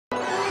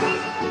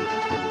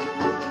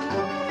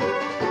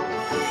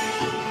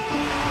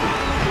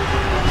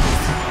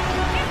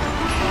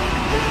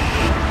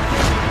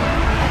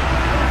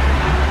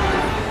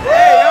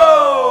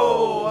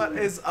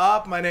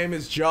Up, my name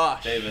is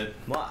Josh. David.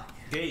 What?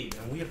 Gabe,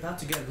 and we're about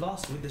to get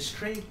lost with the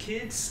Stray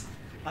Kids.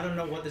 I don't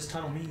know what this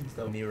tunnel means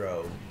though.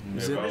 MIROH.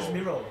 Where's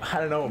MIROH? I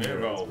don't know.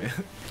 MIROH.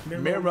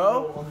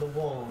 MIROH on the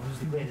wall. Who's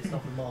the greatest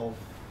of them all?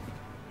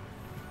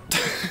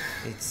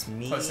 It's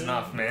me. Close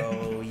enough, man.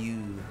 Oh,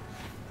 you.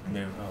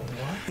 MIROH.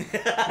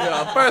 What?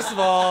 Yeah, first of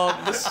all,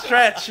 the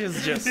stretch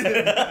is just, you know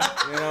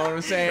what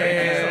I'm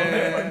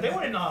saying? They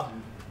were in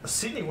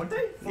Sydney, weren't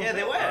they? Yeah,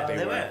 they were. They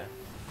They were. were.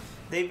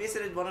 They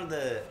visited one of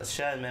the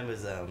Australian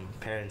members'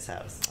 parents'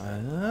 house.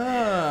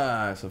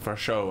 Ah, so for a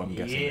show, I'm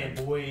guessing. Yeah,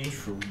 boy.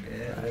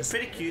 Yeah,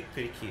 pretty cute,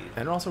 pretty cute.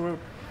 And also, we're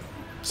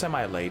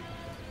semi-late.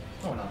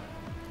 Oh no.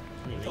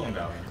 Talking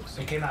about.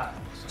 It came out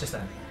just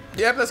then.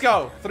 Yep, let's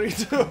go. 3,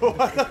 2,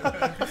 1.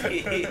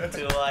 3, 2, 1,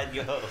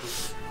 go.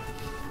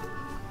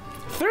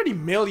 30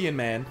 million,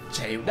 man.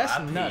 That's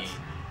nuts.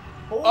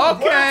 Oh,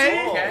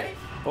 Okay. Okay.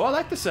 Oh, I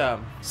like this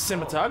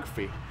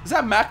cinematography. Is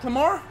that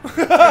Macklemore?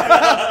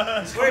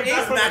 Where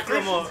is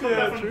Macklemore?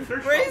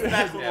 Where is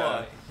Macklemore?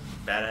 Yeah.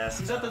 Badass.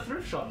 He's at the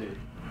thrift shop, dude.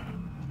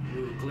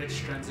 Ooh,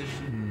 glitch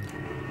transition.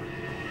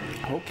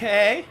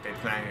 Okay. They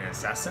playing an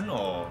assassin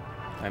or?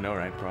 I know,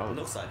 right? Probably.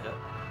 Looks like it.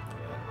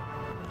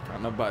 I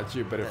don't know about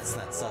you, but That's if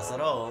not sus at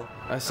all.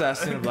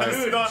 assassin of like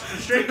Dude,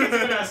 Stray Kids are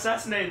gonna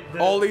assassinate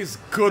all these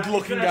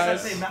good-looking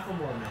guys. Assassinate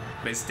Macklemore, man.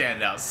 They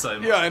stand out so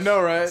much. Yeah, I know,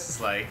 right? It's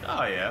like,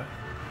 oh yeah.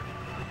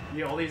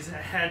 Yeah, all these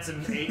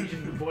handsome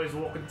Asian boys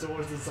walking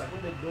towards us, like,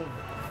 what are they doing?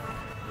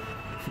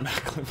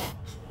 Macklemore.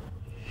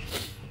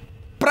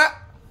 Bra!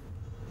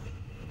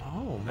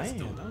 Oh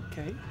man,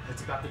 okay.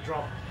 It's about to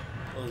drop.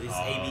 All these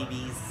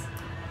ABBs.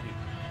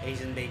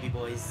 Asian baby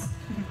boys.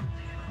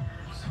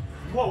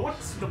 Whoa,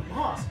 what's the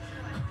mask?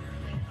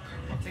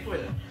 Oh, take away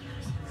that.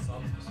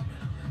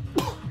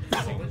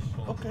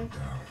 Okay.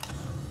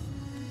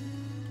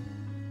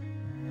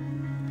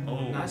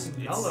 Oh, Nice and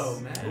it's- yellow,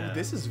 man. yeah.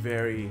 This is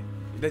very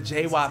the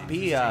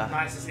JYP.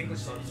 Nice as English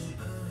songs.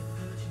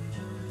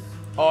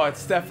 Oh,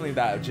 it's definitely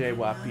that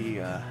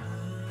JYP.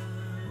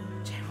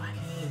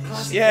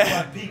 Classic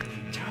Yeah. JYP.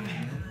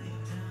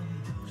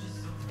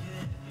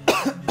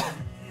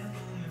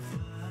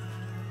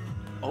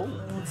 Oh.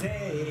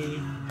 Day.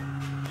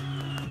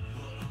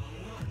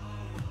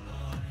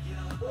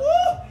 Woo!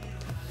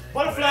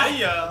 Butterfly!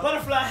 Yeah.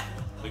 Butterfly!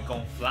 We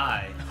gon'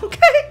 fly.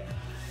 Okay.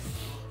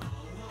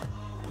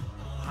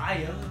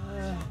 Higher.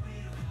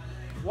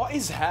 What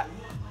is that?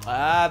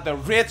 Ah, the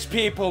rich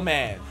people,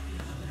 man.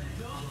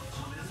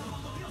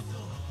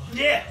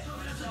 Yeah!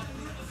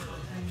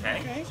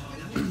 Okay.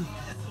 Okay.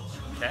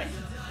 Okay.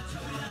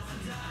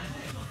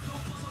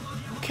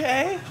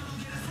 Okay.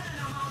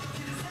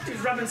 He's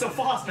rapping so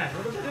fast, man.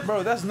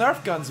 Bro, that's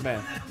Nerf guns,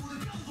 man.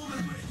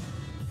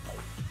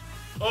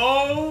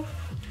 Oh.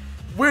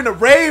 We're in a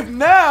rave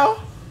now.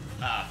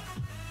 Ah.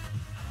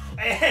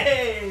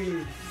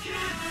 Hey!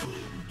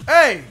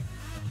 Hey.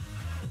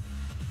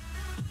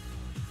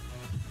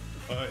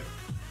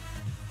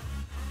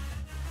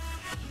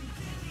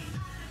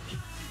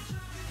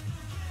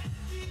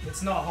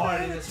 It's not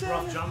hard in this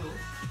rough jungle.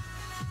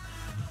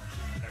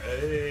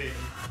 Hey.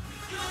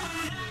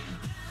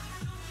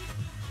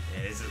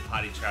 Yeah, this is a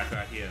party track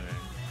right here, man.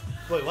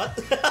 Wait, what?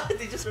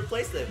 They just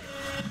replaced them.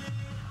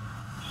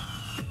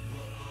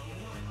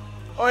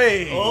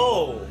 Oi.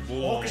 Oh!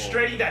 Whoa.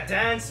 Orchestrating that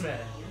dance, man.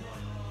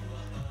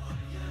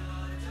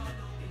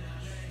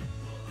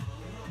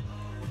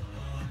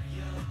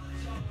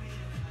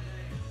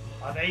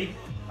 Are they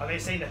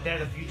saying that they're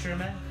the future,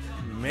 man?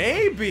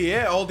 Maybe,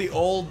 yeah. All the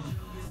old.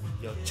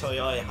 Yo,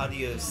 Choyoy, how do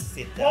you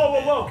sit Whoa,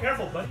 down? whoa, whoa!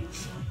 Careful, buddy.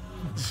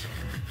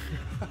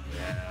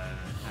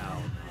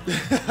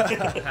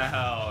 Yeah.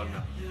 Hell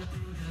no.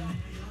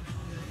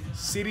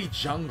 City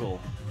jungle.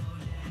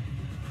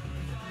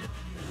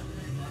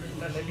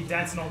 They be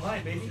dancing all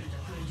night, baby.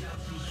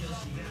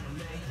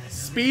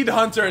 Speed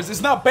hunters. It's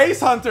not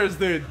base hunters,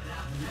 dude.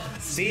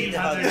 Speed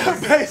Hunter.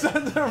 Hunter. Base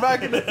hunter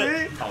back in the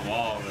day. Come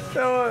on, man.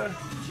 No,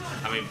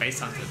 I mean, Base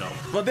Hunter though.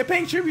 but they're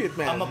paying tribute,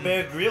 man. I'm a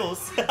Bear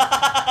Grylls.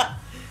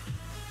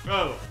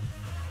 Bro.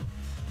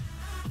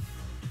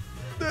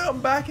 Dude,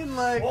 I'm back in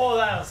like. Oh,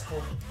 that was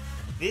cool.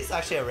 This is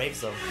actually a rape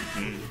song.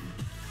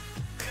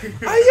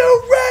 Are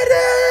you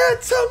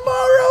ready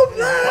tomorrow,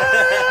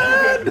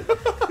 man?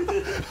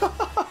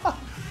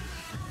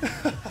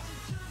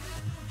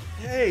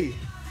 Hey.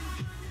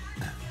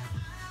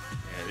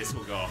 Yeah, this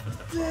will go off as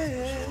the front.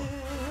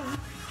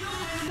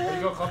 There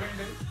you go, covering,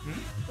 dude.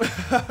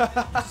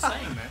 Just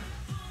saying, man.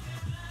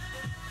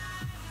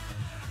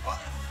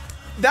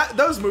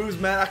 Those moves,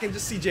 man, I can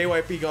just see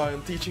JYP going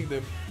and teaching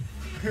them.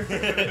 You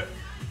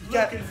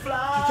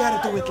gotta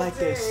do it like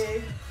this.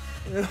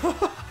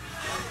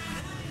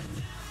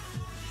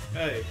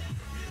 Hey.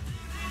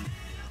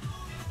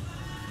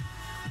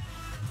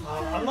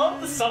 I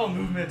love the subtle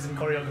movements and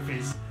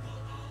choreographies.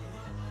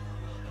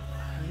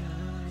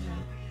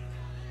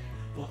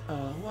 Going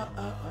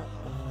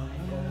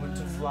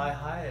to fly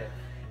higher.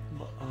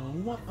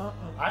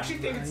 I actually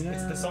think it's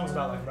the song's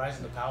about like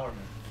rising to power, man.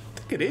 I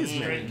think it is,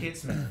 Stray man.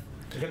 kids, man.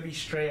 They're gonna be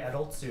stray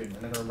adults soon, and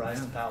they're gonna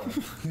rise to power.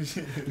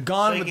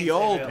 Gone with the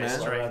old, everywhere,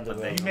 man. around the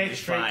world. You make Be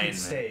stray fine,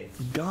 kids man. stay.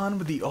 Gone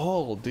with the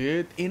old,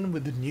 dude. In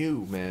with the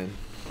new, man.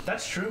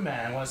 That's true,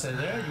 man. What I said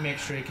there, you make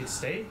stray kids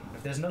stay.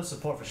 If there's no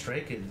support for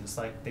stray kids, it's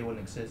like they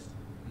wouldn't exist,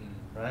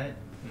 right?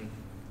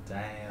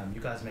 Damn,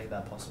 you guys made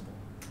that possible.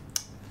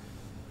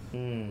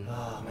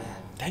 Oh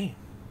man. Damn.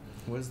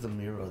 Where's the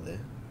mirror there?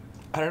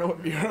 I don't know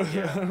what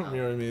MIROH, I don't know what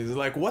MIROH means.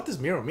 Like, what does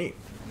MIROH mean?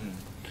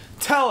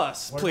 Tell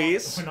us,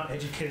 please. We're not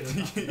educated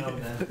enough to know,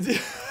 man.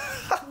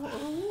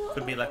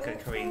 Could be like a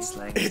Korean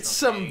slang. It's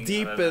some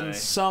deep and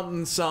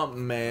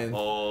something, man.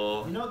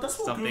 Or You know, that's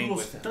what something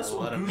Google's, with that's a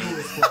what lot of Google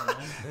is for,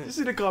 man. Just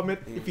in the comment,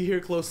 if you hear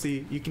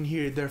closely, you can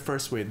hear their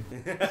first win.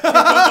 And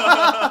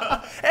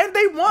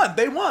they won.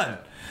 They won.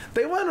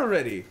 They won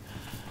already.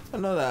 I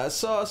know that. I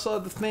saw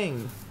the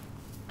thing.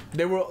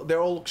 They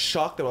all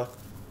shocked. They were like,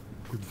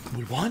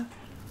 we won?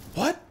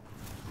 What?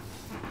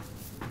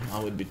 I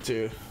would be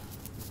too.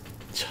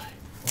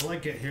 All I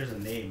get here is a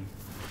name.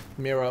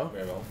 MIROH.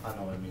 I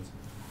know what it means.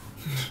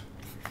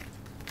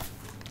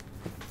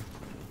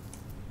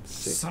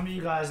 Sick. Some of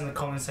you guys in the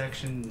comment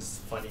section is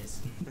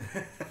funniest.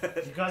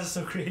 You guys are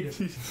so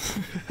creative.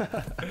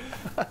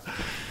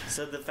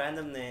 So the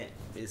fandom name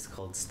is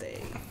called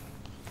Stay.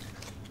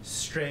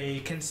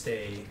 Stray can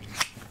stay.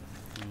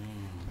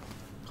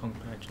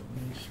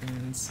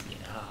 congratulations.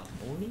 Yeah,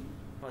 boy.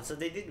 Oh, so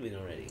they did win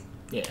already.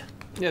 Yeah.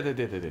 Yeah, they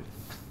did.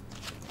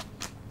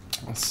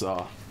 I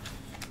saw.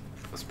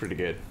 That's pretty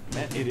good.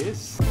 Man, it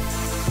is.